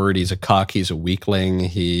coward. He's a cuck. He's a weakling.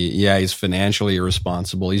 He's financially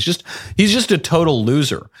irresponsible. He's just a total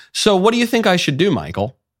loser. So what do you think I should do,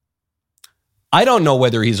 Michael? I don't know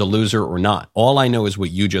whether he's a loser or not. All I know is what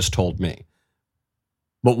you just told me.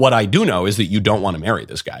 But what I do know is that you don't want to marry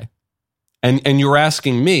this guy. And you're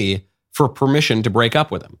asking me for permission to break up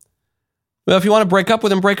with him. Well, if you want to break up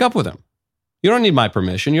with him, break up with him. You don't need my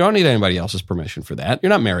permission. You don't need anybody else's permission for that. You're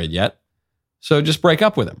not married yet. So just break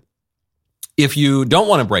up with him. If you don't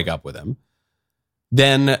want to break up with him,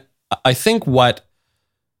 then I think what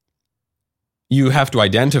you have to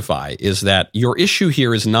identify is that your issue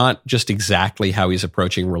here is not just exactly how he's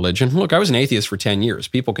approaching religion. Look, I was an atheist for 10 years.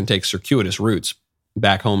 People can take circuitous routes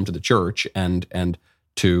back home to the church and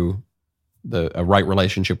to a right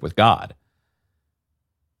relationship with God.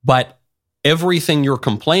 But everything you're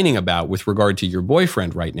complaining about with regard to your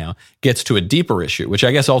boyfriend right now gets to a deeper issue, which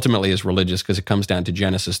I guess ultimately is religious because it comes down to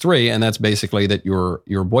Genesis 3, and that's basically that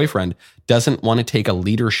your boyfriend doesn't want to take a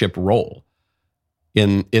leadership role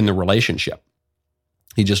in the relationship.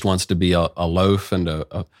 He just wants to be a loaf and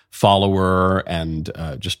a follower and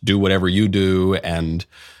just do whatever you do and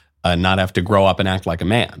not have to grow up and act like a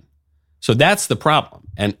man. So that's the problem.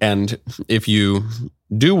 And if you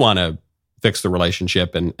do want to fix the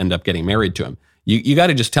relationship and end up getting married to him, you got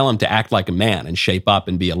to just tell him to act like a man and shape up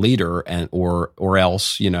and be a leader, and or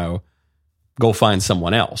else, go find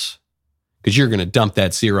someone else, because you're going to dump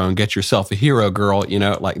that zero and get yourself a hero girl.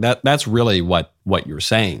 Like that. That's really what you're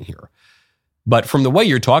saying here. But from the way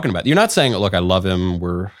you're talking about it, you're not saying, look, I love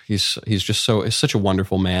him. He's such a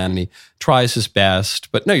wonderful man, and he tries his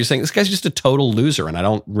best. But no, you're saying this guy's just a total loser, and I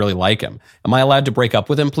don't really like him. Am I allowed to break up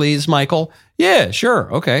with him, please, Michael? Yeah,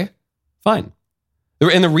 sure. Okay, fine.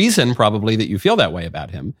 And the reason probably that you feel that way about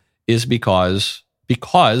him is because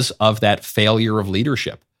of that failure of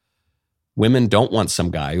leadership. Women don't want some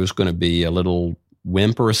guy who's going to be a little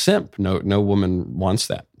wimp or a simp. No woman wants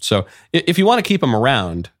that. So if you want to keep him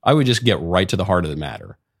around, I would just get right to the heart of the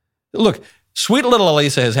matter. Look, sweet little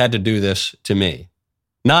Elisa has had to do this to me.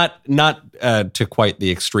 Not to quite the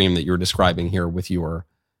extreme that you're describing here with your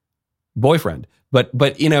boyfriend, but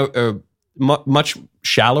a much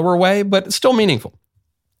shallower way, but still meaningful.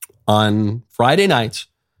 On Friday nights,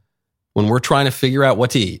 when we're trying to figure out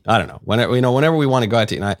what to eat, I don't know, whenever we want to go out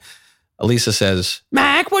to eat, and Elisa says,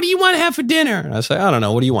 Mac, what do you want to have for dinner? And I say, I don't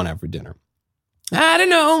know. What do you want to have for dinner? I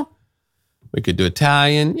don't know. We could do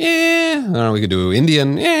Italian. Yeah. I don't know. We could do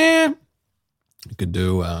Indian. Yeah. We could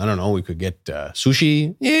do, I don't know. We could get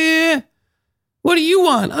sushi. Yeah. What do you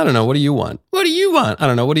want? I don't know. What do you want? What do you want? I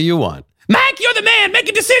don't know. What do you want? Mac, you're the man. Make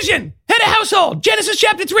a decision. Head of household. Genesis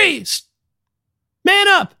chapter 3. Man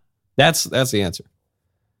up. That's the answer.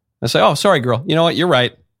 I say, oh, sorry, girl. You know what? You're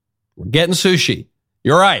right. We're getting sushi.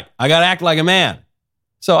 You're right. I got to act like a man.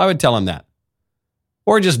 So I would tell him that.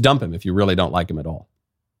 Or just dump him if you really don't like him at all.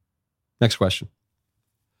 Next question.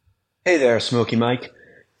 Hey there, Smokey Mike.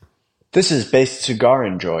 This is Based Cigar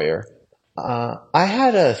Enjoyer. I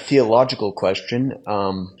had a theological question.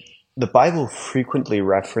 The Bible frequently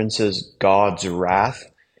references God's wrath,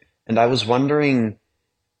 and I was wondering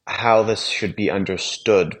how this should be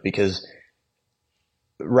understood, because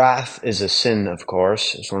wrath is a sin, of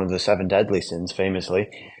course. It's one of the 7 deadly sins, famously.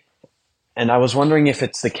 And I was wondering if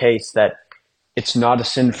it's the case that it's not a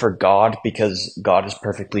sin for God because God is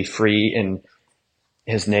perfectly free in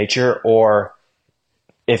his nature, or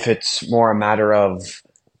if it's more a matter of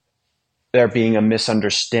there being a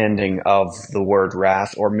misunderstanding of the word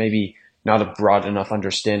wrath, or maybe not a broad enough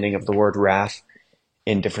understanding of the word wrath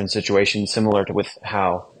in different situations, similar to with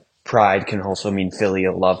how pride can also mean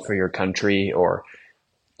filial love for your country or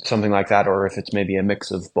something like that, or if it's maybe a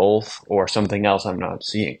mix of both or something else I'm not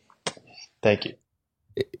seeing. Thank you.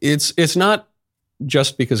 It's not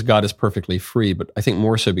just because God is perfectly free, but I think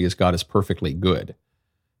more so because God is perfectly good.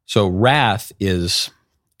 So wrath is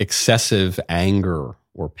excessive anger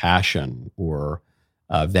or passion or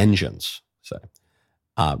vengeance, say.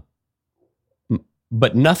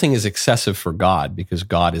 But nothing is excessive for God because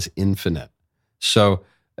God is infinite. So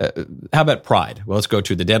how about pride? Well, let's go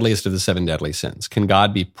to the deadliest of the 7 deadly sins. Can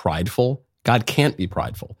God be prideful? God can't be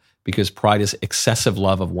prideful because pride is excessive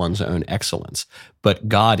love of one's own excellence. But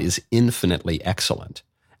God is infinitely excellent,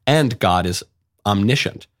 and God is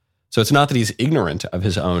omniscient. So it's not that he's ignorant of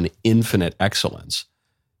his own infinite excellence.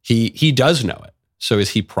 He does know it. So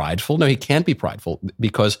is he prideful? No, he can't be prideful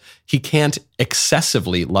because he can't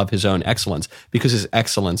excessively love his own excellence because his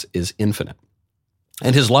excellence is infinite.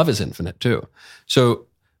 And his love is infinite too. So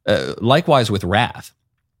likewise with wrath.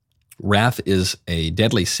 Wrath is a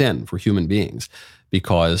deadly sin for human beings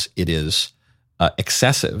because it is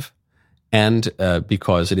excessive and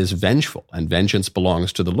because it is vengeful, and vengeance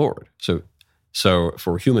belongs to the Lord. So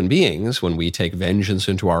for human beings, when we take vengeance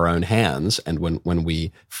into our own hands and when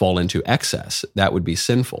we fall into excess, that would be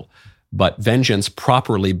sinful. But vengeance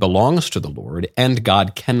properly belongs to the Lord, and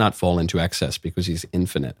God cannot fall into excess because he's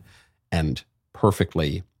infinite and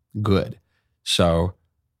perfectly good. So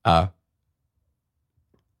it's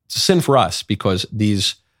a sin for us because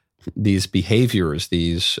these behaviors,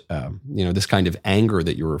 this kind of anger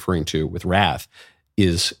that you're referring to with wrath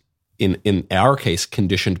is, in our case,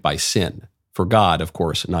 conditioned by sin. For God, of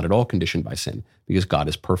course, not at all conditioned by sin, because God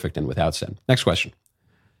is perfect and without sin. Next question.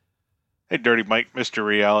 Hey, Dirty Mike, Mr.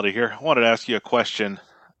 Reality here. I wanted to ask you a question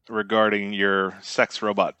regarding your sex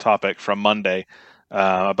robot topic from Monday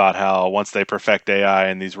about how once they perfect AI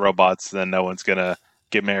and these robots, then no one's going to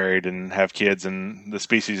get married and have kids, and the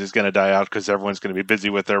species is going to die out because everyone's going to be busy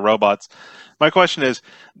with their robots. My question is,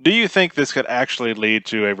 do you think this could actually lead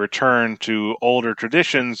to a return to older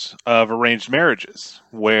traditions of arranged marriages,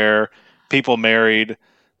 where people married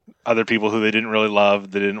other people who they didn't really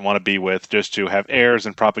love, they didn't want to be with, just to have heirs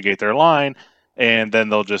and propagate their line, and then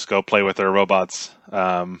they'll just go play with their robots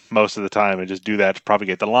most of the time and just do that to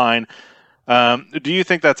propagate the line? Do you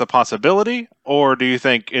think that's a possibility, or do you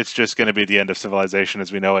think it's just going to be the end of civilization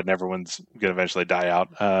as we know it and everyone's going to eventually die out?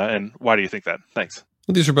 And why do you think that? Thanks.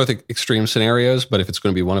 Well, these are both extreme scenarios, but if it's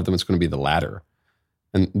going to be one of them, it's going to be the latter.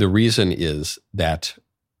 And the reason is that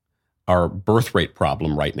our birth rate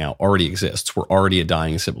problem right now already exists. We're already a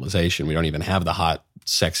dying civilization. We don't even have the hot,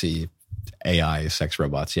 sexy AI sex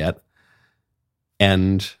robots yet.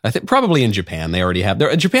 And I think probably in Japan, they already have.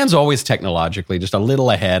 Japan's always technologically just a little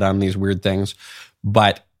ahead on these weird things.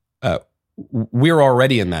 But we're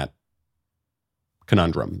already in that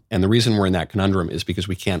conundrum. And the reason we're in that conundrum is because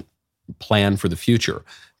we can't plan for the future,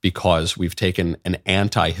 because we've taken an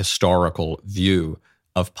anti-historical view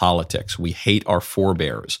of politics. We hate our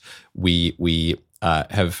forebears. We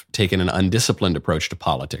have taken an undisciplined approach to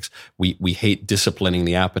politics. We hate disciplining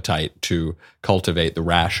the appetite to cultivate the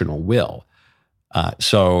rational will.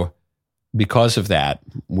 So because of that,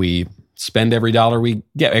 we spend every dollar we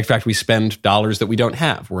get. In fact, we spend dollars that we don't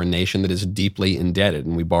have. We're a nation that is deeply indebted,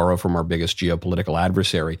 and we borrow from our biggest geopolitical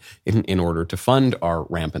adversary in order to fund our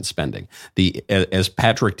rampant spending. As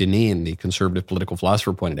Patrick Deneen, the conservative political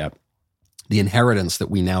philosopher, pointed out, the inheritance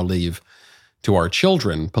that we now leave to our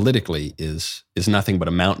children politically is nothing but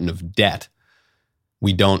a mountain of debt.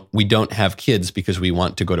 We don't have kids because we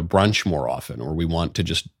want to go to brunch more often, or we want to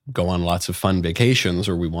just go on lots of fun vacations,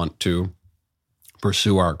 or we want to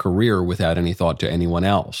pursue our career without any thought to anyone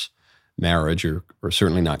else, marriage, or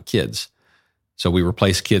certainly not kids. So we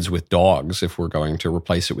replace kids with dogs if we're going to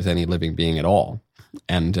replace it with any living being at all.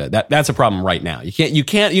 And that's a problem right now. You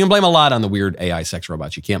can blame a lot on the weird AI sex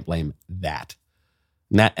robots. You can't blame that.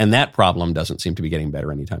 And that problem doesn't seem to be getting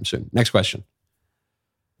better anytime soon. Next question.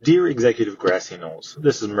 Dear Executive Grassy Knowles,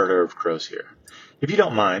 this is Murder of Crows here. If you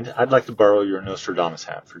don't mind, I'd like to borrow your Nostradamus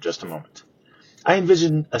hat for just a moment. I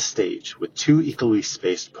envision a stage with two equally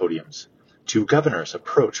spaced podiums. Two governors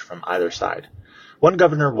approach from either side. One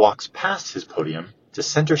governor walks past his podium to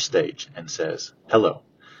center stage and says, "Hello,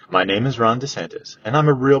 my name is Ron DeSantis, and I'm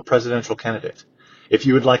a real presidential candidate. If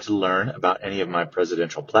you would like to learn about any of my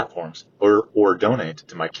presidential platforms or donate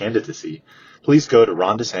to my candidacy, please go to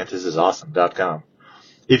rondesantisisawesome.com.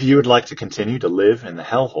 If you would like to continue to live in the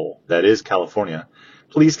hellhole that is California,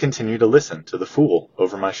 please continue to listen to the fool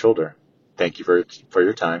over my shoulder. Thank you for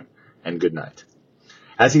your time, and good night."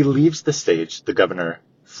 As he leaves the stage, the governor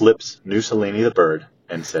flips Mussolini the bird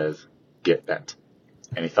and says, "Get bent."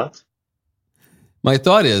 Any thoughts? My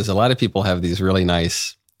thought is a lot of people have these really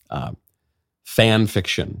nice fan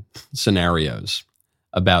fiction scenarios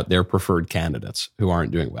about their preferred candidates who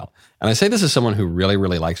aren't doing well. And I say this as someone who really,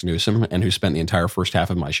 really likes Newsom and who spent the entire first half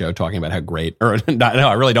of my show talking about how great,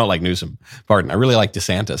 I really don't like Newsom. Pardon. I really like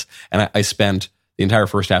DeSantis. And I spent the entire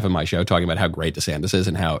first half of my show talking about how great DeSantis is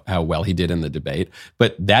and how well he did in the debate.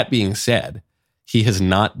 But that being said, he has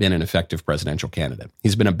not been an effective presidential candidate.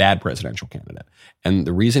 He's been a bad presidential candidate. And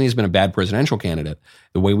the reason he's been a bad presidential candidate,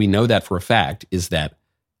 the way we know that for a fact, is that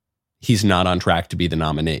he's not on track to be the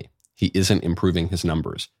nominee. He isn't improving his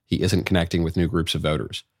numbers. He isn't connecting with new groups of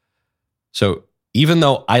voters. So even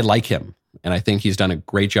though I like him, and I think he's done a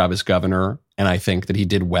great job as governor, and I think that he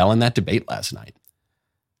did well in that debate last night,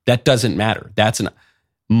 that doesn't matter.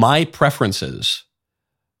 My preferences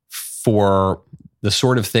for the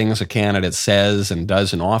sort of things a candidate says and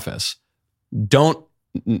does in office don't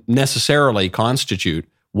necessarily constitute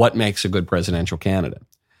what makes a good presidential candidate.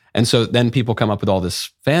 And so then people come up with all this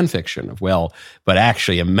fan fiction of, well, but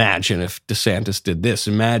actually imagine if DeSantis did this,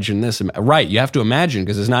 imagine this. Right, you have to imagine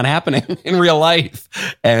because it's not happening in real life.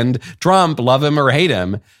 And Trump, love him or hate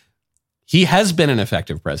him, he has been an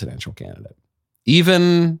effective presidential candidate.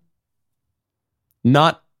 Even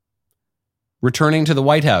not returning to the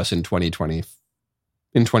White House in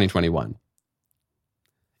 2021.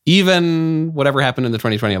 Even whatever happened in the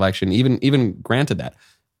 2020 election, even granted that.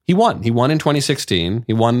 He won. He won in 2016.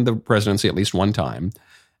 He won the presidency at least one time.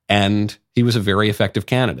 And he was a very effective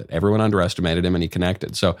candidate. Everyone underestimated him and he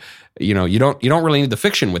connected. So, you don't really need the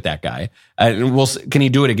fiction with that guy. Can he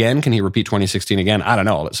do it again? Can he repeat 2016 again? I don't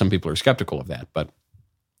know. Some people are skeptical of that. But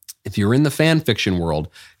if you're in the fan fiction world,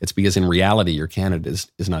 it's because in reality, your candidate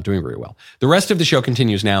is not doing very well. The rest of the show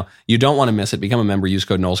continues now. You don't want to miss it. Become a member. Use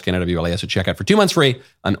code KnowlesKNWLAS at checkout for 2 months free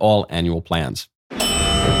on all annual plans.